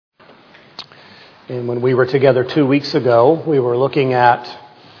And when we were together 2 weeks ago, we were looking at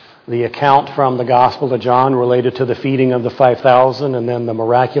the account from the Gospel of John related to the feeding of the 5,000 and then the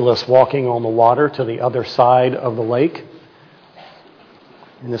miraculous walking on the water to the other side of the lake.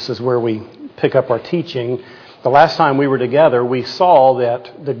 And this is where we pick up our teaching. The last time we were together, we saw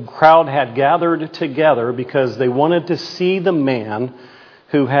that the crowd had gathered together because they wanted to see the man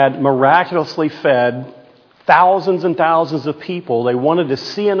who had miraculously fed thousands and thousands of people. They wanted to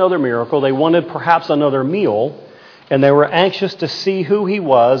see another miracle. They wanted perhaps another meal. And they were anxious to see who he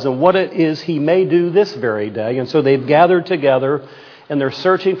was and what it is he may do this very day. And so they've gathered together and they're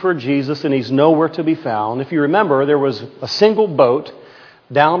searching for Jesus, and he's nowhere to be found. If you remember, there was a single boat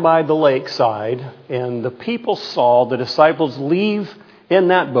down by the lakeside, and the people saw the disciples leave in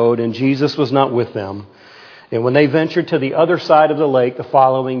that boat, and Jesus was not with them. And when they ventured to the other side of the lake the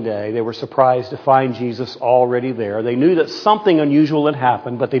following day, they were surprised to find Jesus already there. They knew that something unusual had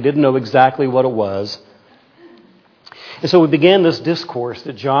happened, but they didn't know exactly what it was. And so we began this discourse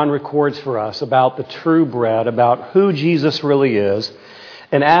that John records for us about the true bread, about who Jesus really is.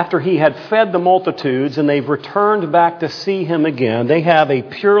 And after he had fed the multitudes and they've returned back to see him again, they have a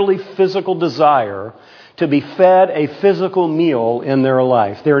purely physical desire to be fed a physical meal in their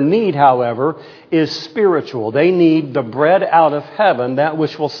life. Their need, however, is spiritual. They need the bread out of heaven, that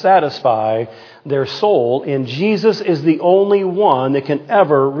which will satisfy their soul. And Jesus is the only one that can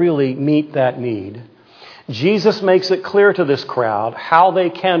ever really meet that need. Jesus makes it clear to this crowd how they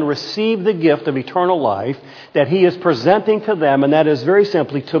can receive the gift of eternal life that he is presenting to them, and that is very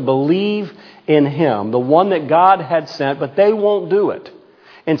simply to believe in him, the one that God had sent, but they won't do it.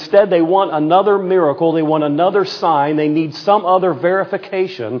 Instead, they want another miracle. They want another sign. They need some other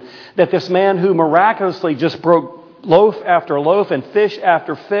verification that this man who miraculously just broke loaf after loaf and fish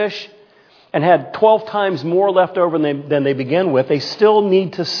after fish and had 12 times more left over than they began with, they still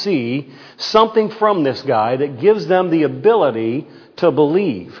need to see something from this guy that gives them the ability to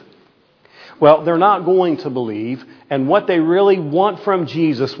believe. Well, they're not going to believe, and what they really want from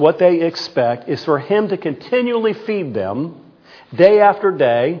Jesus, what they expect, is for him to continually feed them day after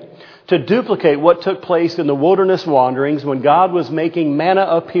day, to duplicate what took place in the wilderness wanderings when God was making manna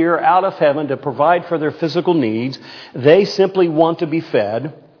appear out of heaven to provide for their physical needs. They simply want to be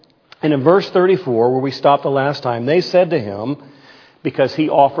fed. And in verse 34, where we stopped the last time, they said to him, because he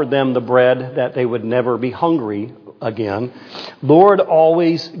offered them the bread that they would never be hungry again, "Lord,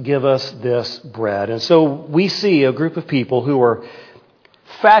 always give us this bread." And so we see a group of people who are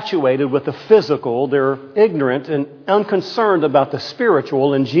infatuated with the physical. They're ignorant and unconcerned about the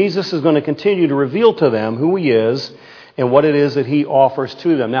spiritual, and Jesus is going to continue to reveal to them who he is and what it is that he offers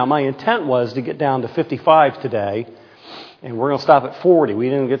to them. Now, my intent was to get down to 55 today, and we're going to stop at 40. We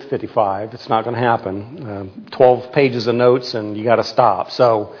didn't get to 55. It's not going to happen. 12 pages of notes, and you got to stop.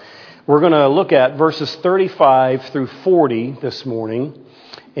 So we're going to look at verses 35 through 40 this morning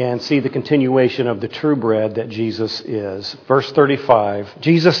and see the continuation of the true bread that Jesus is. Verse 35,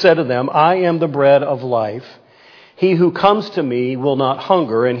 Jesus said to them, "I am the bread of life. He who comes to me will not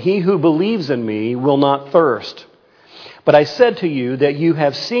hunger, and he who believes in me will not thirst. But I said to you that you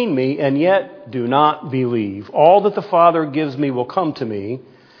have seen me, and yet do not believe. All that the Father gives me will come to me,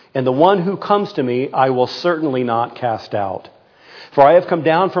 and the one who comes to me I will certainly not cast out. For I have come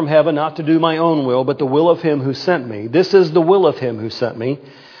down from heaven not to do my own will, but the will of him who sent me. This is the will of him who sent me,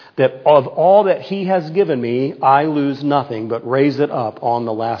 that of all that he has given me, I lose nothing, but raise it up on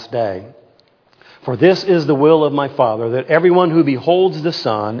the last day. For this is the will of my Father, that everyone who beholds the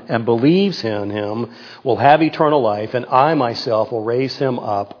Son and believes in him will have eternal life, and I myself will raise him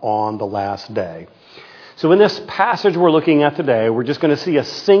up on the last day." So in this passage we're looking at today, we're just going to see a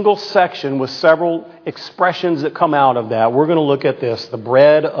single section with several expressions that come out of that. We're going to look at this, the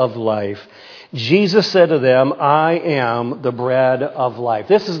bread of life. Jesus said to them, "I am the bread of life."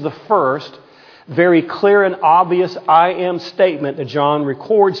 This is the first very clear and obvious I am statement that John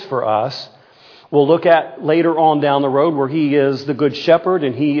records for us. We'll look at later on down the road where he is the good shepherd,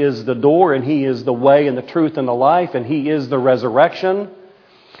 and he is the door, and he is the way and the truth and the life, and he is the resurrection.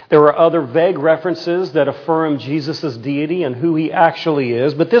 There are other vague references that affirm Jesus' deity and who he actually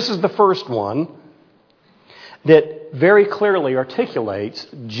is, but this is the first one that very clearly articulates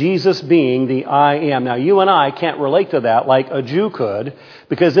Jesus being the I am. Now, you and I can't relate to that like a Jew could,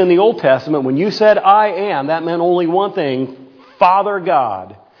 because in the Old Testament, when you said I am, that meant only one thing, Father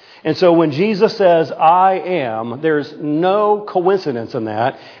God. And so when Jesus says, "I am," there's no coincidence in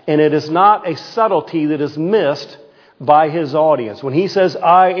that, and it is not a subtlety that is missed by his audience. When he says,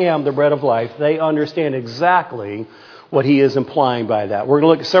 "I am the bread of life," they understand exactly what he is implying by that. We're going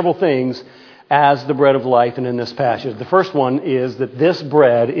to look at several things as the bread of life and in this passage. The first one is that this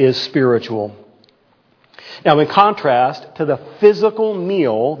bread is spiritual. Now, in contrast to the physical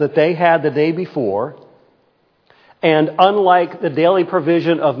meal that they had the day before, and unlike the daily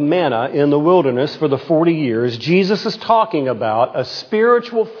provision of manna in the wilderness for the 40 years, Jesus is talking about a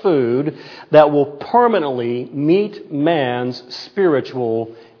spiritual food that will permanently meet man's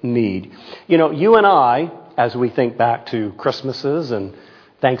spiritual need. You know, you and I, as we think back to Christmases and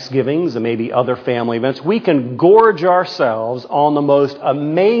Thanksgivings and maybe other family events, we can gorge ourselves on the most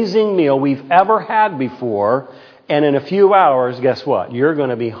amazing meal we've ever had before. And in a few hours, guess what? You're going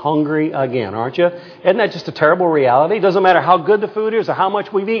to be hungry again, aren't you? Isn't that just a terrible reality? It doesn't matter how good the food is or how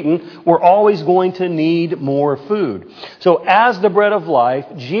much we've eaten, we're always going to need more food. So as the bread of life,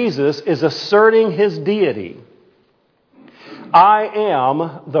 Jesus is asserting his deity. I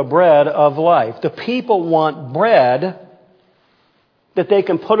am the bread of life. The people want bread that they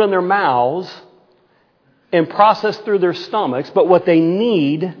can put in their mouths and process through their stomachs, but what they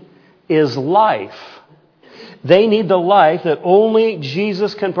need is life. They need the life that only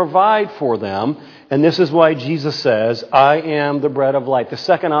Jesus can provide for them. And this is why Jesus says, I am the bread of life. The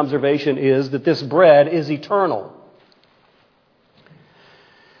second observation is that this bread is eternal.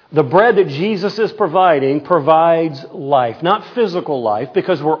 The bread that Jesus is providing provides life, not physical life,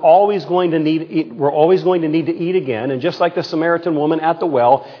 because we're always going to need to eat again. And just like the Samaritan woman at the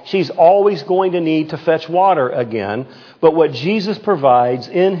well, she's always going to need to fetch water again. But what Jesus provides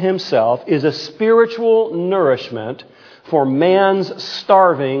in himself is a spiritual nourishment for man's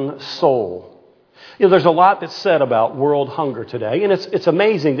starving soul. You know, there's a lot that's said about world hunger today, and it's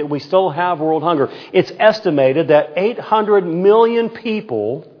amazing that we still have world hunger. It's estimated that 800 million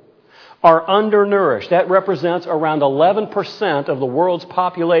people are undernourished. That represents around 11% of the world's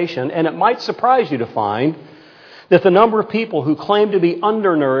population, and it might surprise you to find that the number of people who claim to be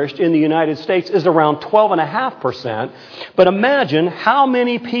undernourished in the United States is around 12.5%. But imagine how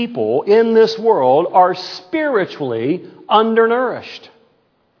many people in this world are spiritually undernourished.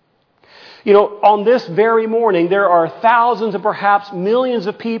 You know, on this very morning, there are thousands and perhaps millions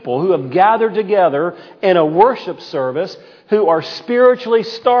of people who have gathered together in a worship service who are spiritually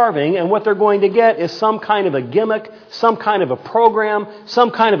starving, and what they're going to get is some kind of a gimmick, some kind of a program,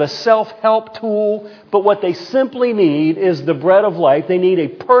 some kind of a self-help tool. But what they simply need is the bread of life. They need a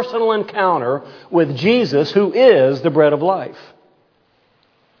personal encounter with Jesus, who is the bread of life.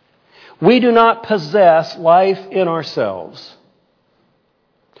 We do not possess life in ourselves.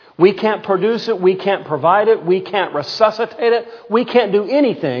 We can't produce it. We can't provide it. We can't resuscitate it. We can't do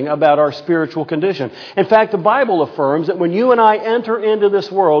anything about our spiritual condition. In fact, the Bible affirms that when you and I enter into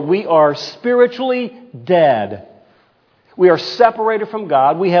this world, we are spiritually dead. We are separated from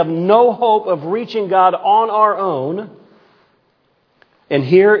God. We have no hope of reaching God on our own. And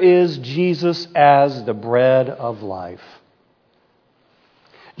here is Jesus as the bread of life.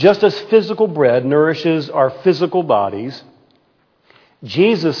 Just as physical bread nourishes our physical bodies,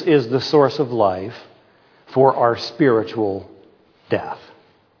 Jesus is the source of life for our spiritual death.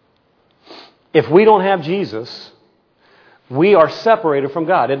 If we don't have Jesus, we are separated from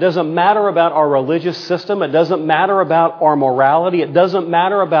God. It doesn't matter about our religious system. It doesn't matter about our morality. It doesn't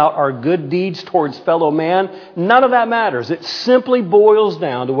matter about our good deeds towards fellow man. None of that matters. It simply boils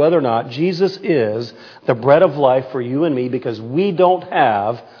down to whether or not Jesus is the bread of life for you and me, because we don't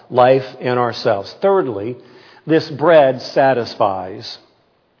have life in ourselves. Thirdly, this bread satisfies.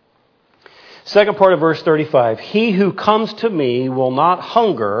 Second part of verse 35. He who comes to me will not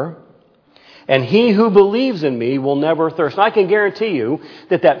hunger, and he who believes in me will never thirst. And I can guarantee you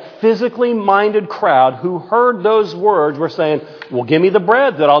that physically minded crowd who heard those words were saying, well, give me the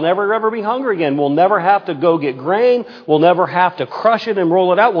bread that I'll never ever be hungry again. We'll never have to go get grain. We'll never have to crush it and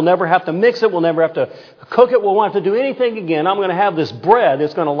roll it out. We'll never have to mix it. We'll never have to cook it. We'll not have to do anything again. I'm going to have this bread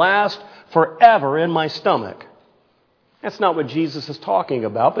that's going to last forever in my stomach. That's not what Jesus is talking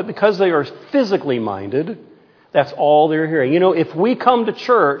about, but because they are physically minded, that's all they're hearing. You know, if we come to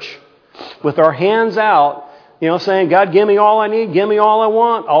church with our hands out, you know, saying, God, give me all I need, give me all I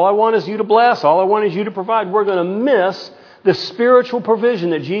want is you to bless, all I want is you to provide, we're going to miss the spiritual provision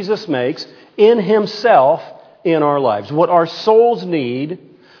that Jesus makes in himself in our lives. What our souls need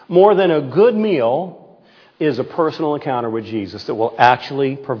more than a good meal is a personal encounter with Jesus that will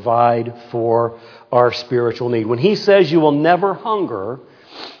actually provide for our spiritual need. When he says you will never hunger,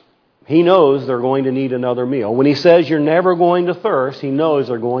 he knows they're going to need another meal. When he says you're never going to thirst, he knows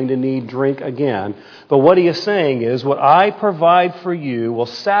they're going to need drink again. But what he is saying is, what I provide for you will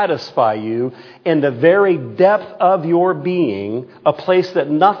satisfy you in the very depth of your being, a place that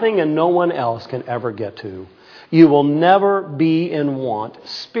nothing and no one else can ever get to. You will never be in want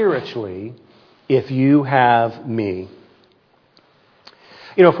spiritually if you have me.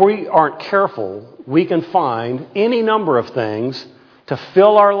 If we aren't careful, we can find any number of things to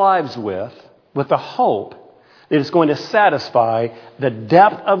fill our lives with the hope that it's going to satisfy the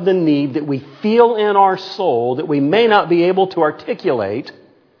depth of the need that we feel in our soul that we may not be able to articulate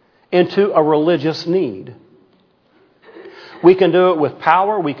into a religious need. We can do it with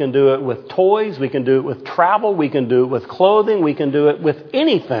power, we can do it with toys, we can do it with travel, we can do it with clothing, we can do it with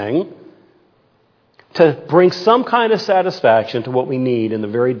anything to bring some kind of satisfaction to what we need in the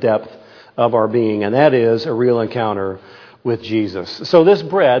very depth of our being, and that is a real encounter with Jesus. So this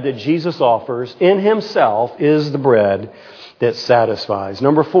bread that Jesus offers in himself is the bread that satisfies.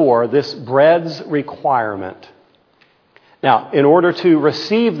 Number 4, this bread's requirement. Now, in order to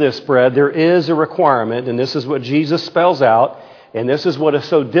receive this bread, there is a requirement, and this is what Jesus spells out, and this is what is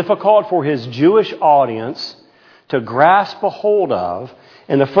so difficult for his Jewish audience to grasp a hold of.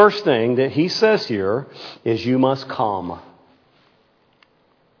 And the first thing that he says here is, you must come.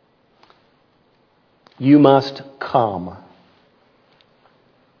 You must come.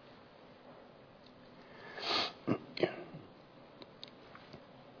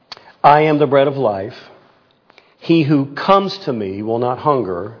 I am the bread of life. He who comes to me will not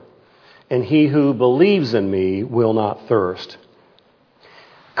hunger, and he who believes in me will not thirst.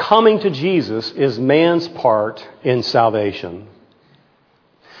 Coming to Jesus is man's part in salvation.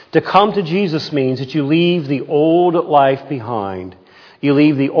 To come to Jesus means that you leave the old life behind. You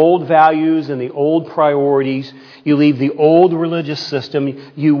leave the old values and the old priorities. You leave the old religious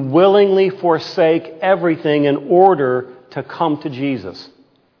system. You willingly forsake everything in order to come to Jesus.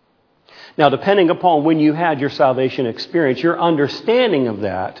 Now, depending upon when you had your salvation experience, your understanding of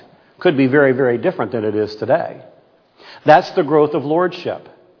that could be very, very different than it is today. That's the growth of lordship.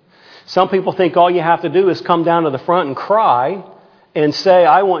 Some people think all you have to do is come down to the front and cry and say,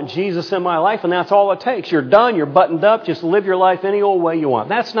 I want Jesus in my life, and that's all it takes. You're done, you're buttoned up, just live your life any old way you want.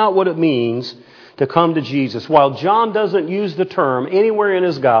 That's not what it means to come to Jesus. While John doesn't use the term anywhere in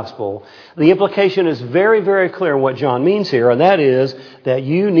his gospel, the implication is very, very clear what John means here, and that is that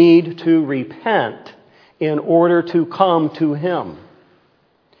you need to repent in order to come to him.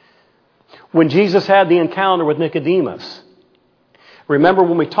 When Jesus had the encounter with Nicodemus, remember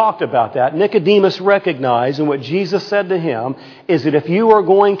when we talked about that, Nicodemus recognized, and what Jesus said to him is that if you are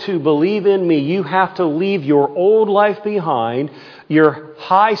going to believe in me, you have to leave your old life behind, your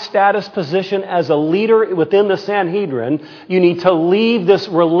high status position as a leader within the Sanhedrin. You need to leave this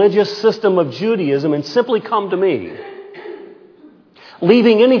religious system of Judaism and simply come to me.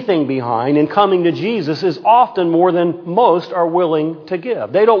 Leaving anything behind and coming to Jesus is often more than most are willing to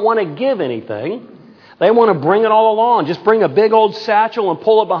give. They don't want to give anything. They want to bring it all along. Just bring a big old satchel and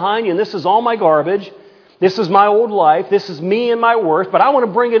pull it behind you, and this is all my garbage. This is my old life. This is me and my worth, but I want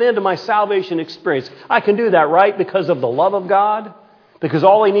to bring it into my salvation experience. I can do that, right? Because of the love of God? Because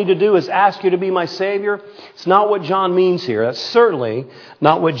all I need to do is ask you to be my Savior? It's not what John means here. That's certainly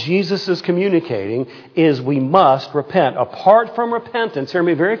not what Jesus is communicating, is we must repent. Apart from repentance, hear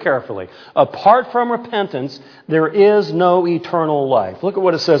me very carefully, apart from repentance, there is no eternal life. Look at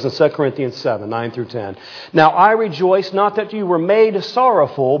what it says in 2 Corinthians 7, 9 through 10. Now I rejoice not that you were made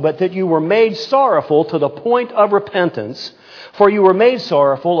sorrowful, but that you were made sorrowful to the point of repentance. For you were made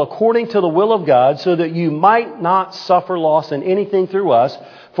sorrowful according to the will of God, so that you might not suffer loss in anything through us.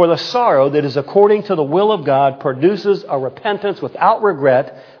 For the sorrow that is according to the will of God produces a repentance without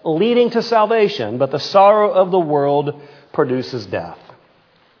regret, leading to salvation, but the sorrow of the world produces death.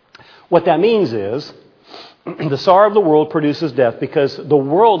 What that means is, the sorrow of the world produces death because the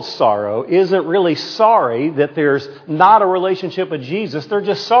world's sorrow isn't really sorry that there's not a relationship with Jesus. They're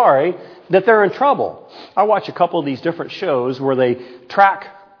just sorry that they're in trouble. I watch a couple of these different shows where they track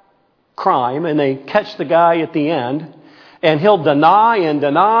crime and they catch the guy at the end, and he'll deny and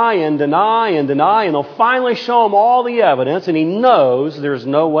deny and deny and deny, and they'll finally show him all the evidence, and he knows there's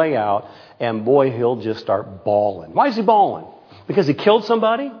no way out, and boy, he'll just start bawling. Why is he bawling? Because he killed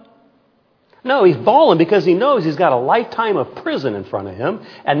somebody? No, he's bawling because he knows he's got a lifetime of prison in front of him,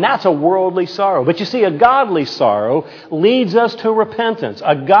 and that's a worldly sorrow. But you see, a godly sorrow leads us to repentance.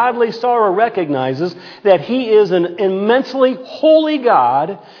 A godly sorrow recognizes that he is an immensely holy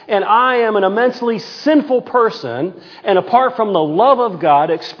God, and I am an immensely sinful person, and apart from the love of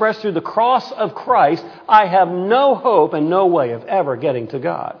God expressed through the cross of Christ, I have no hope and no way of ever getting to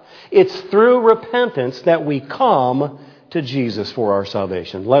God. It's through repentance that we come to Jesus for our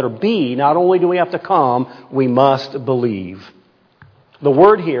salvation. Letter B, not only do we have to come, we must believe. The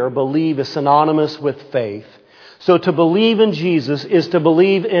word here, believe, is synonymous with faith. So to believe in Jesus is to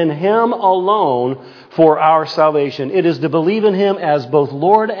believe in Him alone for our salvation. It is to believe in Him as both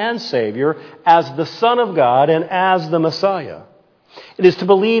Lord and Savior, as the Son of God, and as the Messiah. It is to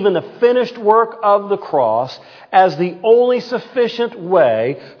believe in the finished work of the cross as the only sufficient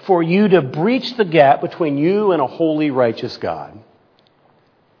way for you to breach the gap between you and a holy, righteous God.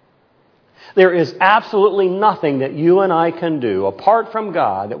 There is absolutely nothing that you and I can do apart from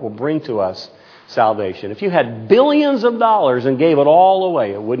God that will bring to us salvation. If you had billions of dollars and gave it all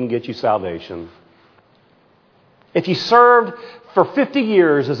away, it wouldn't get you salvation. If you served for 50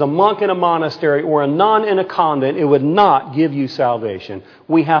 years as a monk in a monastery or a nun in a convent, it would not give you salvation.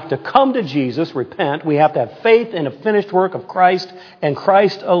 We have to come to Jesus, repent. We have to have faith in the finished work of Christ and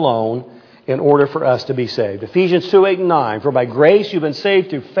Christ alone in order for us to be saved. Ephesians 2:8-9, for by grace you've been saved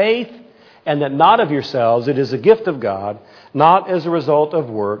through faith, and that not of yourselves, it is a gift of God, not as a result of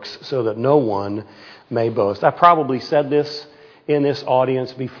works, so that no one may boast. I probably said this in this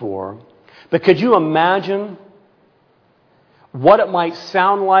audience before, but could you imagine what it might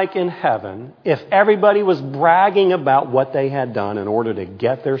sound like in heaven if everybody was bragging about what they had done in order to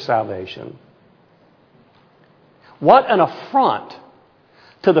get their salvation? What an affront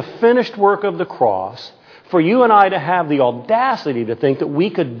to the finished work of the cross for you and I to have the audacity to think that we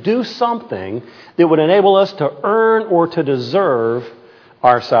could do something that would enable us to earn or to deserve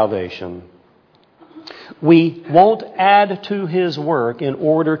our salvation. We won't add to His work in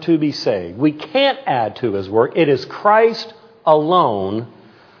order to be saved. We can't add to His work. It is Christ alone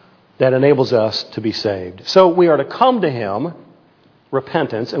that enables us to be saved. So we are to come to Him,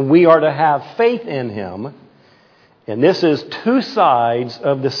 repentance, and we are to have faith in Him. And this is two sides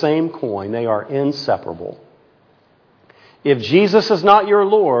of the same coin. They are inseparable. If Jesus is not your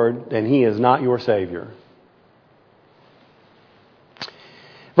Lord, then He is not your Savior.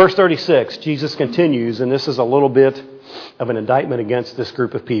 Verse 36, Jesus continues, and this is a little bit of an indictment against this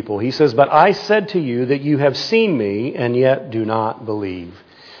group of people. He says, but I said to you that you have seen me and yet do not believe.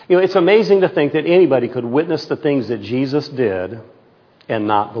 You know, it's amazing to think that anybody could witness the things that Jesus did and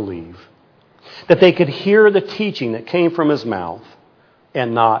not believe. That they could hear the teaching that came from His mouth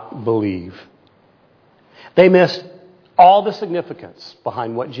and not believe. They missed all the significance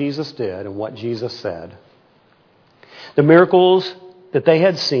behind what Jesus did and what Jesus said. The miracles that they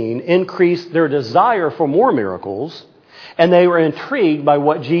had seen increased their desire for more miracles, and they were intrigued by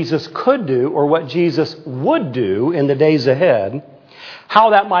what Jesus could do or what Jesus would do in the days ahead, how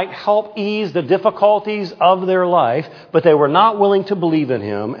that might help ease the difficulties of their life, but they were not willing to believe in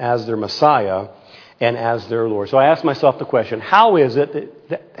Him as their Messiah and as their Lord. So I asked myself the question, how is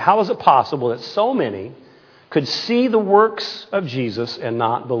it possible that so many could see the works of Jesus and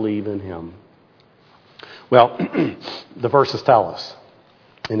not believe in Him? Well, the verses tell us,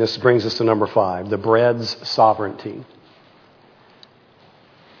 and this brings us to number 5, the bread's sovereignty.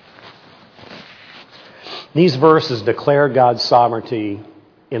 These verses declare God's sovereignty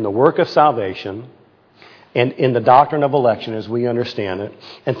in the work of salvation and in the doctrine of election as we understand it.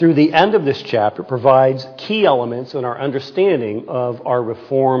 And through the end of this chapter, it provides key elements in our understanding of our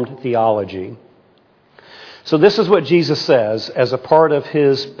Reformed theology. So this is what Jesus says as a part of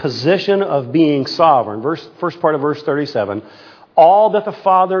His position of being sovereign. First part of verse 37, all that the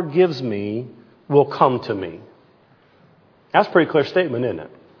Father gives me will come to me. That's a pretty clear statement, isn't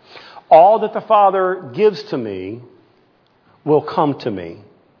it? All that the Father gives to me will come to me.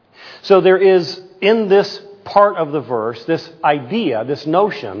 So there is, in this part of the verse, this idea, this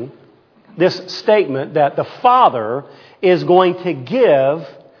notion, this statement that the Father is going to give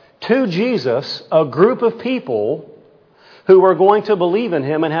to Jesus a group of people who are going to believe in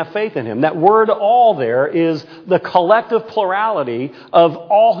Him and have faith in Him. That word all there is the collective plurality of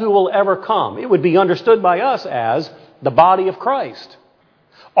all who will ever come. It would be understood by us as the body of Christ.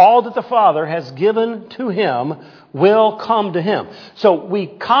 All that the Father has given to Him will come to Him. So we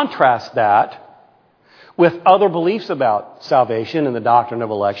contrast that with other beliefs about salvation and the doctrine of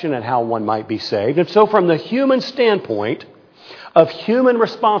election and how one might be saved. And so from the human standpoint of human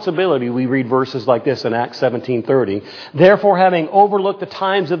responsibility, we read verses like this in Acts 17:30. Therefore, having overlooked the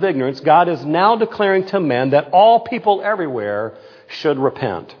times of ignorance, God is now declaring to men that all people everywhere should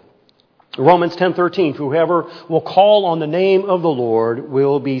repent. Romans 10:13, whoever will call on the name of the Lord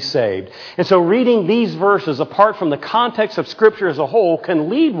will be saved. And so reading these verses apart from the context of Scripture as a whole can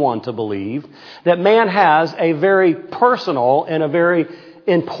lead one to believe that man has a very personal and a very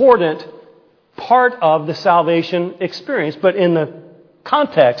important part of the salvation experience. But in the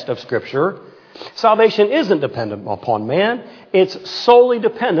context of Scripture, salvation isn't dependent upon man. It's solely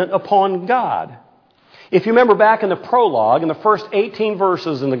dependent upon God. If you remember back in the prologue, in the first 18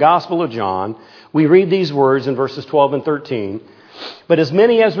 verses in the Gospel of John, we read these words in verses 12 and 13. But as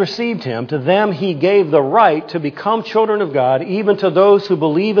many as received Him, to them He gave the right to become children of God, even to those who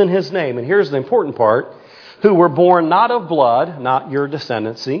believe in His name. And here's the important part. who were born not of blood, not your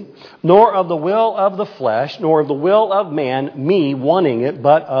descendancy, nor of the will of the flesh, nor of the will of man, me wanting it,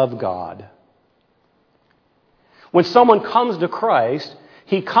 but of God. When someone comes to Christ,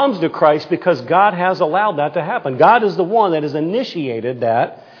 he comes to Christ because God has allowed that to happen. God is the one that has initiated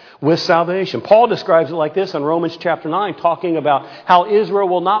that with salvation. Paul describes it like this in Romans chapter 9, talking about how Israel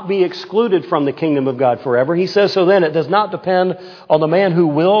will not be excluded from the kingdom of God forever. He says, so then it does not depend on the man who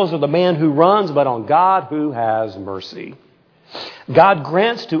wills or the man who runs, but on God who has mercy. God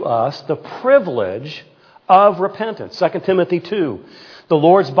grants to us the privilege of repentance. 2 Timothy 2. The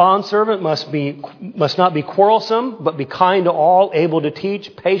Lord's bondservant must not be quarrelsome, but be kind to all, able to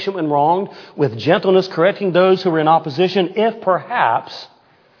teach, patient when wronged, with gentleness correcting those who are in opposition, if perhaps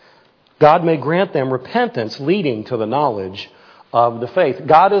God may grant them repentance leading to the knowledge of the faith.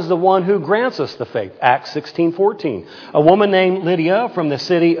 God is the one who grants us the faith. Acts 16:14. A woman named Lydia from the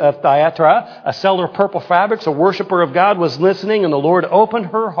city of Thyatira, a seller of purple fabrics, a worshiper of God, was listening, and the Lord opened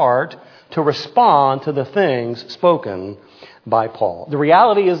her heart to respond to the things spoken by Paul. The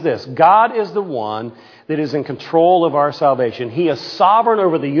reality is this: God is the one that is in control of our salvation. He is sovereign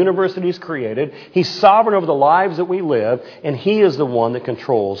over the universe that He's created. He's sovereign over the lives that we live, and He is the one that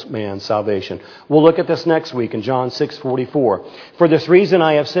controls man's salvation. We'll look at this next week in John 6:44. For this reason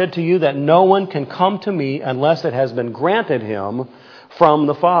I have said to you that no one can come to me unless it has been granted him from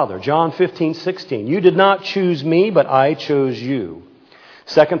the Father. John 15:16. You did not choose me, but I chose you.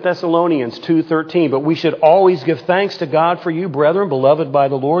 2 Thessalonians 2:13, but we should always give thanks to God for you, brethren, beloved by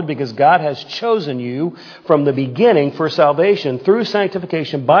the Lord, because God has chosen you from the beginning for salvation through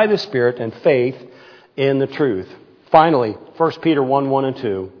sanctification by the Spirit and faith in the truth. Finally, 1 Peter 1:1 and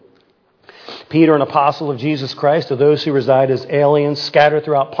 2. Peter, an apostle of Jesus Christ, to those who reside as aliens scattered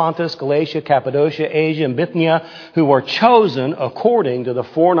throughout Pontus, Galatia, Cappadocia, Asia, and Bithynia, who are chosen according to the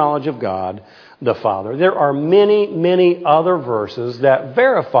foreknowledge of God the Father. There are many, many other verses that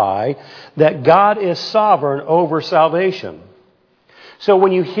verify that God is sovereign over salvation. So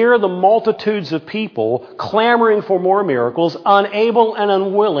when you hear the multitudes of people clamoring for more miracles, unable and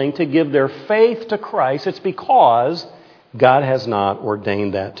unwilling to give their faith to Christ, it's because God has not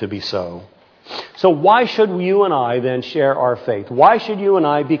ordained that to be so. So why should you and I then share our faith? Why should you and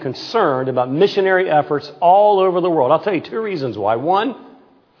I be concerned about missionary efforts all over the world? I'll tell you two reasons why. One,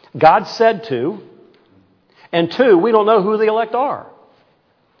 God said to. And two, we don't know who the elect are.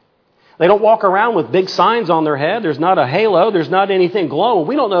 They don't walk around with big signs on their head. There's not a halo. There's not anything glowing.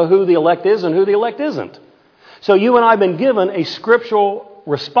 We don't know who the elect is and who the elect isn't. So you and I have been given a scriptural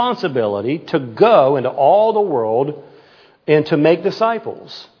responsibility to go into all the world and to make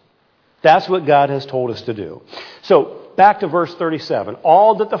disciples. That's what God has told us to do. So back to verse 37.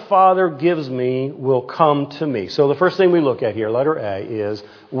 All that the Father gives me will come to me. So the first thing we look at here, letter A, is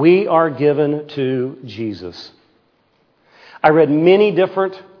we are given to Jesus. I read many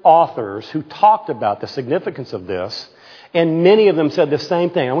different authors who talked about the significance of this, and many of them said the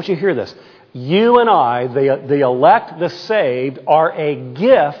same thing. I want you to hear this. You and I, the elect, the saved, are a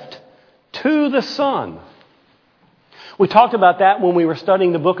gift to the Son. We talked about that when we were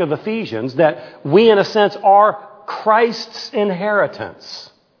studying the book of Ephesians, that we, in a sense, are Christ's inheritance,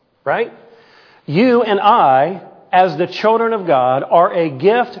 right? You and I, as the children of God, are a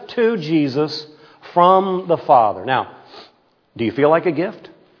gift to Jesus from the Father. Now, do you feel like a gift?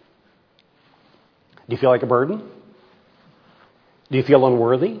 Do you feel like a burden? Do you feel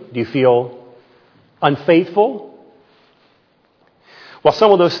unworthy? Do you feel unfaithful? Well,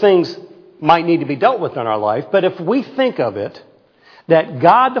 some of those things might need to be dealt with in our life, but if we think of it, that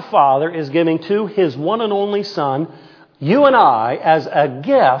God the Father is giving to His one and only Son, you and I, as a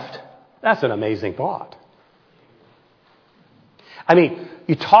gift, that's an amazing thought. I mean,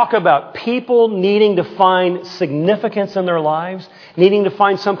 you talk about people needing to find significance in their lives, needing to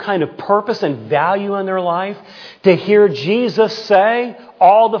find some kind of purpose and value in their life. To hear Jesus say,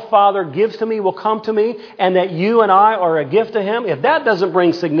 all the Father gives to me will come to me, and that you and I are a gift to Him. If that doesn't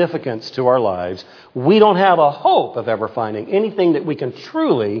bring significance to our lives, we don't have a hope of ever finding anything that we can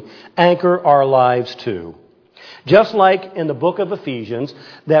truly anchor our lives to. Just like in the book of Ephesians,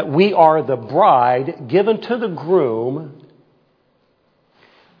 that we are the bride given to the groom,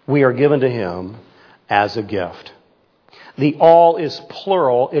 we are given to Him as a gift. The all is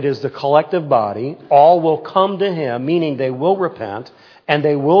plural. It is the collective body. All will come to Him, meaning they will repent and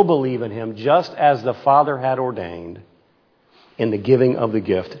they will believe in Him just as the Father had ordained in the giving of the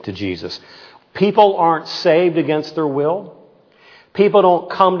gift to Jesus. People aren't saved against their will. People don't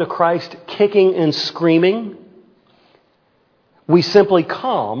come to Christ kicking and screaming. We simply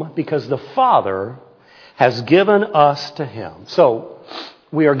come because the Father has given us to Him. So,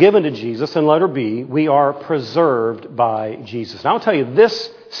 we are given to Jesus, and letter B, we are preserved by Jesus. Now I'll tell you, this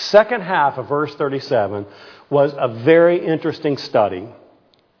second half of verse 37 was a very interesting study.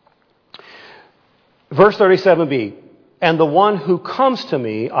 Verse 37b, and the one who comes to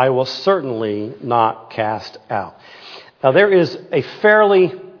me, I will certainly not cast out. Now there is a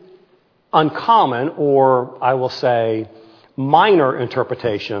fairly uncommon, or I will say minor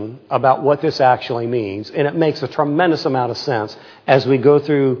interpretation about what this actually means, and it makes a tremendous amount of sense as we go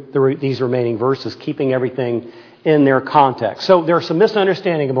through these remaining verses, keeping everything in their context. So there's some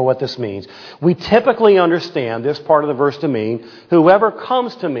misunderstanding about what this means. We typically understand this part of the verse to mean, whoever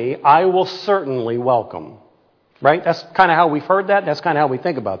comes to me, I will certainly welcome. Right? That's kind of how we've heard that. That's kind of how we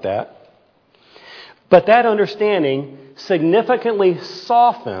think about that. But that understanding significantly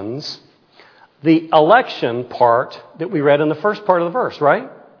softens the election part that we read in the first part of the verse, right?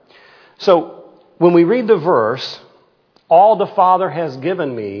 So when we read the verse, all the Father has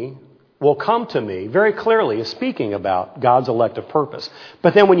given me will come to me, very clearly is speaking about God's elective purpose.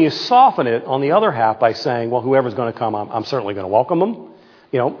 But then when you soften it on the other half by saying, well, whoever's going to come, I'm certainly going to welcome them.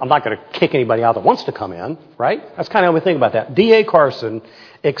 You know, I'm not going to kick anybody out that wants to come in, right? That's kind of how we think about that. D.A. Carson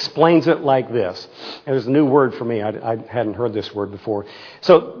explains it like this. And there's a new word for me. I hadn't heard this word before.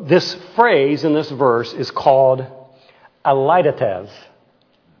 So this phrase in this verse is called alitotes.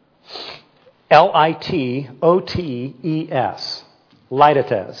 Litotes.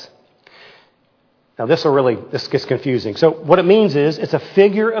 Litotes. Now this gets confusing. So what it means is it's a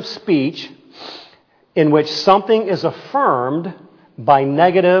figure of speech in which something is affirmed by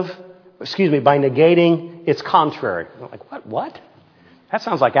negating its contrary. I'm like, what? That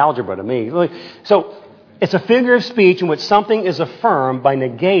sounds like algebra to me. So it's a figure of speech in which something is affirmed by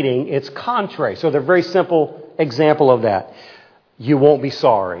negating its contrary. So the very simple example of that. You won't be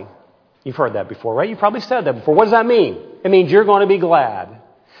sorry. You've heard that before, right? You probably said that before. What does that mean? It means you're going to be glad.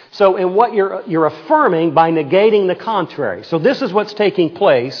 So in what you're affirming by negating the contrary. So this is what's taking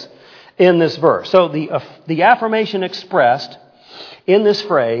place in this verse. So the affirmation expressed in this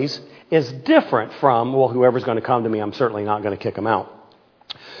phrase is different from, well, whoever's going to come to me, I'm certainly not going to kick him out.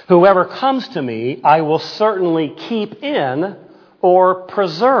 Whoever comes to me, I will certainly keep in or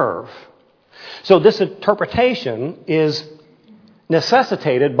preserve. So this interpretation is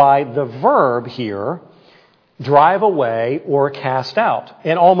necessitated by the verb here, drive away or cast out.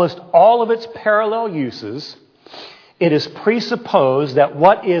 In almost all of its parallel uses, it is presupposed that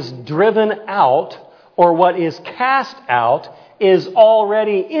what is driven out or what is cast out is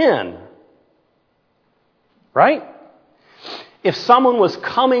already in. Right? If someone was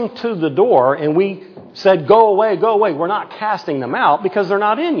coming to the door and we said, go away, we're not casting them out because they're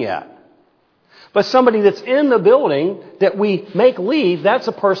not in yet. But somebody that's in the building that we make leave, that's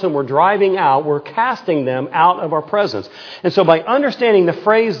a person we're driving out. We're casting them out of our presence. And so by understanding the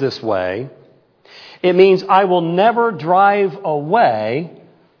phrase this way, it means I will never drive away.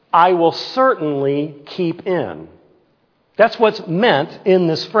 I will certainly keep in. That's what's meant in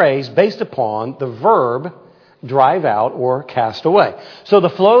this phrase based upon the verb drive out or cast away. So the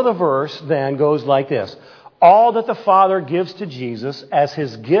flow of the verse then goes like this. All that the Father gives to Jesus as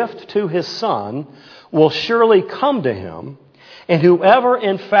his gift to his Son will surely come to him, and whoever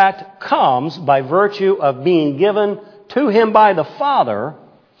in fact comes by virtue of being given to him by the Father,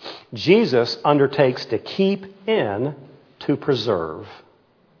 Jesus undertakes to keep in, to preserve.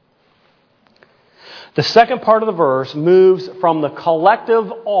 The second part of the verse moves from the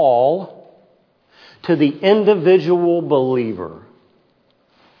collective all to the individual believer.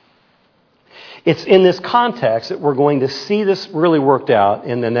 It's in this context that we're going to see this really worked out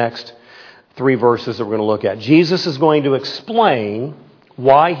in the next 3 verses that we're going to look at. Jesus is going to explain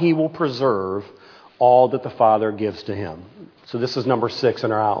why he will preserve all that the Father gives to him. So this is number 6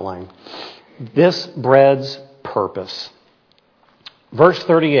 in our outline. This bread's purpose. Verse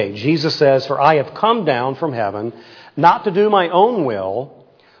 38, Jesus says, "For I have come down from heaven, not to do my own will,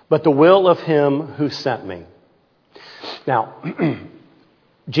 but the will of him who sent me." Now,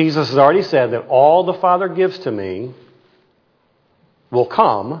 Jesus has already said that all the Father gives to me will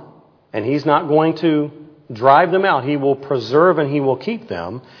come, and he's not going to drive them out. He will preserve and he will keep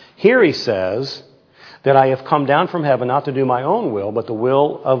them. Here he says that I have come down from heaven not to do my own will, but the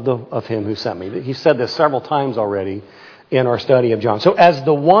will of him who sent me. He said this several times already in our study of John. So as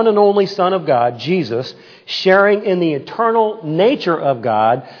the one and only Son of God, Jesus, sharing in the eternal nature of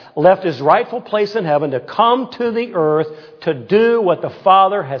God, left his rightful place in heaven to come to the earth to do what the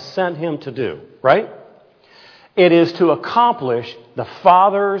Father has sent him to do. Right? It is to accomplish the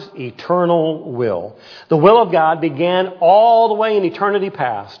Father's eternal will. The will of God began all the way in eternity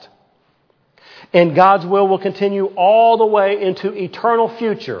past. And God's will continue all the way into eternal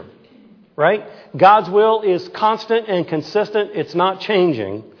future. Right? God's will is constant and consistent. It's not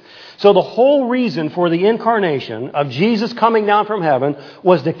changing. So the whole reason for the incarnation of Jesus coming down from heaven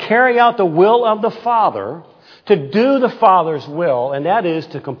was to carry out the will of the Father, to do the Father's will, and that is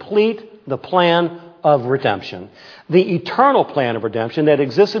to complete the plan of redemption. The eternal plan of redemption that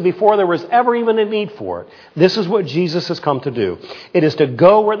existed before there was ever even a need for it. This is what Jesus has come to do. It is to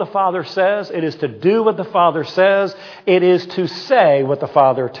go where the Father says. It is to do what the Father says. It is to say what the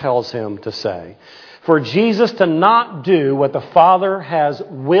Father tells him to say. For Jesus to not do what the Father has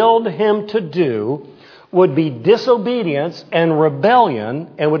willed him to do would be disobedience and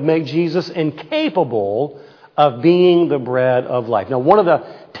rebellion and would make Jesus incapable of being the bread of life. Now, one of the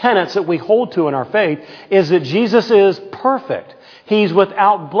tenets that we hold to in our faith is that Jesus is perfect. He's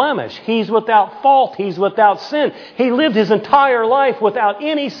without blemish. He's without fault. He's without sin. He lived his entire life without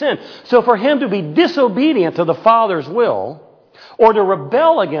any sin. So for him to be disobedient to the Father's will or to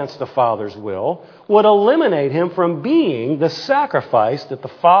rebel against the Father's will would eliminate him from being the sacrifice that the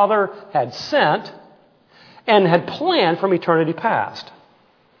Father had sent and had planned from eternity past.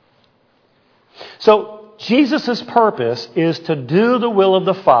 So Jesus' purpose is to do the will of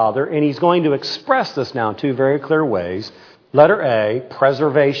the Father, and he's going to express this now in two very clear ways. Letter A,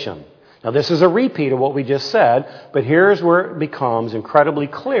 preservation. Now this is a repeat of what we just said, but here's where it becomes incredibly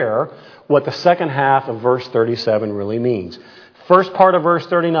clear what the second half of verse 37 really means. First part of verse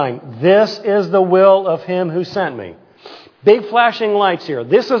 39, this is the will of him who sent me. Big flashing lights here.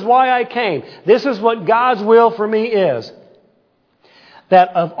 This is why I came. This is what God's will for me is.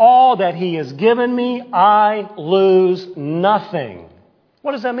 That of all that he has given me, I lose nothing.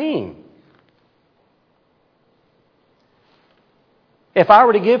 What does that mean? If I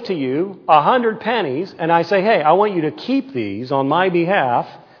were to give to you 100 pennies and I say, hey, I want you to keep these on my behalf,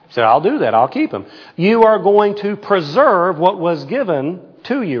 you say, I'll do that. I'll keep them. You are going to preserve what was given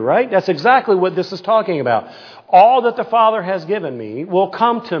to you, right? That's exactly what this is talking about. All that the Father has given me will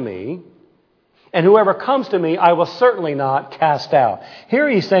come to me. And whoever comes to me, I will certainly not cast out. Here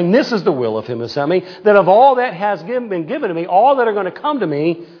he's saying, this is the will of him who sent me, that of all that has been given to me, all that are going to come to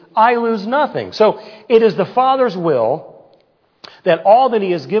me, I lose nothing. So it is the Father's will that all that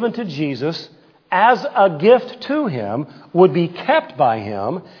he has given to Jesus as a gift to him would be kept by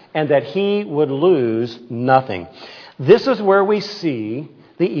him and that he would lose nothing. This is where we see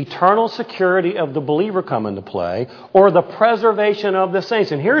the eternal security of the believer come into play, or the preservation of the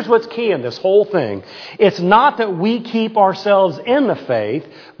saints. And here's what's key in this whole thing. It's not that we keep ourselves in the faith,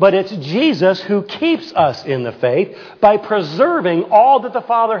 but it's Jesus who keeps us in the faith by preserving all that the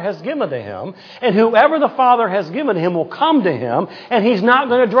Father has given to him. And whoever the Father has given to him will come to him, and he's not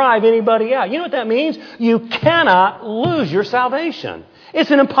going to drive anybody out. You know what that means? You cannot lose your salvation. It's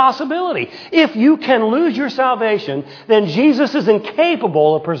an impossibility. If you can lose your salvation, then Jesus is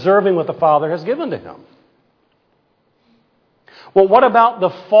incapable of preserving what the Father has given to him. Well, what about the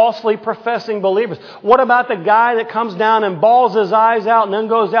falsely professing believers? What about the guy that comes down and bawls his eyes out and then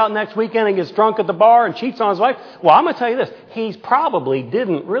goes out next weekend and gets drunk at the bar and cheats on his wife? Well, I'm going to tell you this. He probably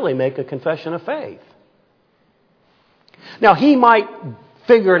didn't really make a confession of faith. Now, he might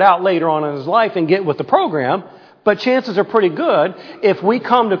figure it out later on in his life and get with the program, but chances are pretty good, if we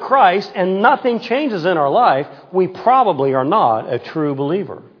come to Christ and nothing changes in our life, we probably are not a true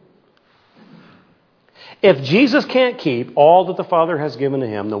believer. If Jesus can't keep all that the Father has given to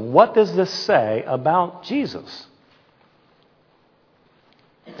him, then what does this say about Jesus?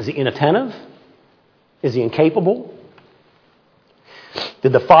 Is he inattentive? Is he incapable?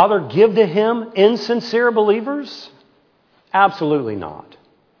 Did the Father give to him insincere believers? Absolutely not.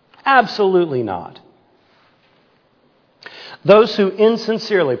 Absolutely not. Those who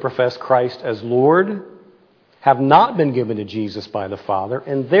insincerely profess Christ as Lord have not been given to Jesus by the Father,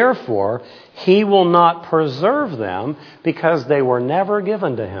 and therefore he will not preserve them because they were never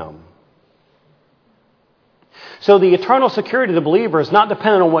given to him. So the eternal security of the believer is not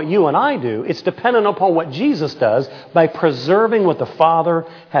dependent on what you and I do. It's dependent upon what Jesus does by preserving what the Father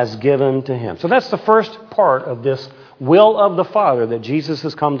has given to him. So that's the first part of this will of the Father that Jesus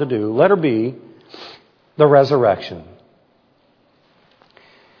has come to do. Letter B, the resurrection.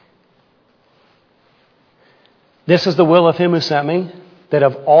 This is the will of him who sent me, that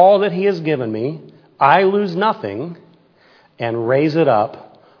of all that he has given me, I lose nothing and raise it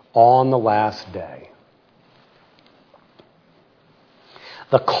up on the last day.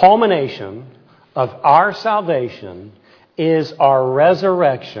 The culmination of our salvation is our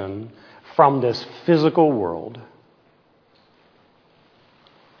resurrection from this physical world.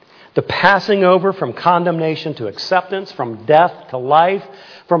 The passing over from condemnation to acceptance, from death to life,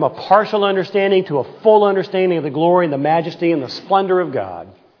 from a partial understanding to a full understanding of the glory and the majesty and the splendor of God.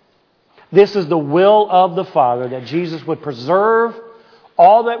 This is the will of the Father, that Jesus would preserve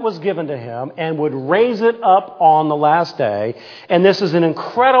all that was given to him and would raise it up on the last day. And this is an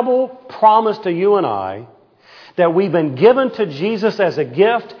incredible promise to you and I, that we've been given to Jesus as a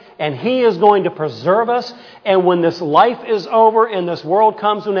gift, and he is going to preserve us. And when this life is over and this world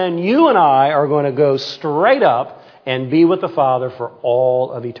comes to an end, you and I are going to go straight up and be with the Father for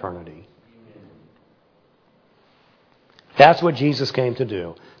all of eternity. That's what Jesus came to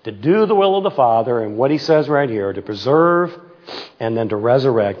do the will of the Father, and what he says right here, to preserve and then to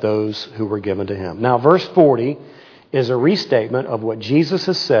resurrect those who were given to him. Now, verse 40 is a restatement of what Jesus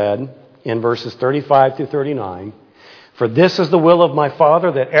has said in verses 35 through 39. For this is the will of my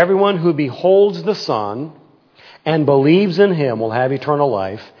Father, that everyone who beholds the Son and believes in him will have eternal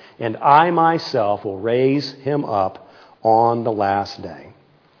life, and I myself will raise him up on the last day.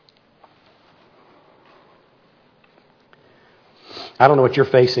 I don't know what you're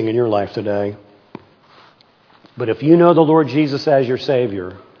facing in your life today, but if you know the Lord Jesus as your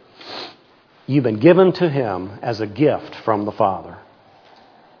Savior, you've been given to him as a gift from the Father.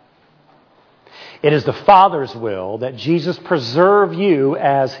 It is the Father's will that Jesus preserve you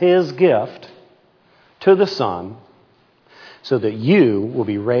as his gift to the Son, so that you will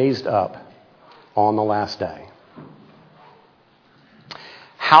be raised up on the last day.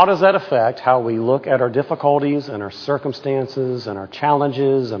 How does that affect how we look at our difficulties and our circumstances and our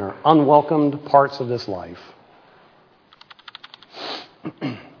challenges and our unwelcomed parts of this life?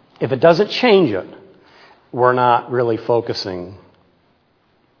 If it doesn't change it, we're not really focusing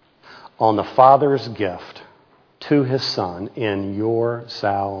on the Father's gift to his Son in your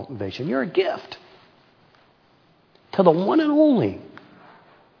salvation. You're a gift to the one and only.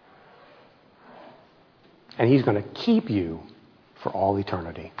 And he's going to keep you for all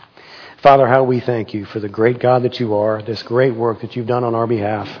eternity. Father, how we thank you for the great God that you are, this great work that you've done on our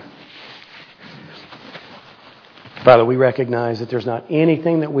behalf. Father, we recognize that there's not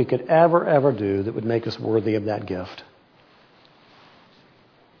anything that we could ever do that would make us worthy of that gift.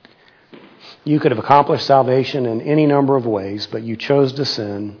 You could have accomplished salvation in any number of ways, but you chose to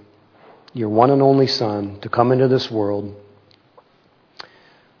send your one and only Son to come into this world,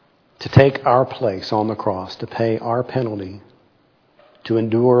 to take our place on the cross, to pay our penalty, to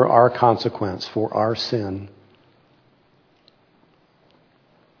endure our consequence for our sin.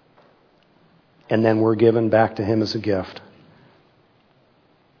 And then we're given back to him as a gift.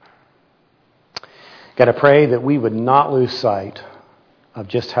 God, I pray that we would not lose sight of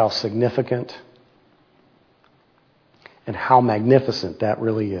just how significant and how magnificent that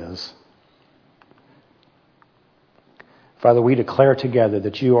really is. Father, we declare together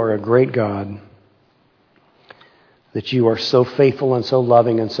that you are a great God, that you are so faithful and so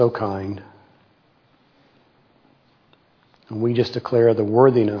loving and so kind. And we just declare the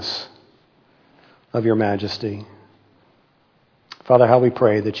worthiness of your majesty. Father, how we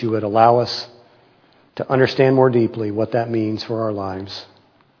pray that you would allow us to understand more deeply what that means for our lives.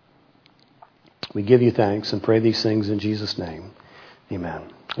 We give you thanks and pray these things in Jesus' name.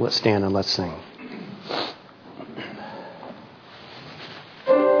 Amen. Let's stand and let's sing.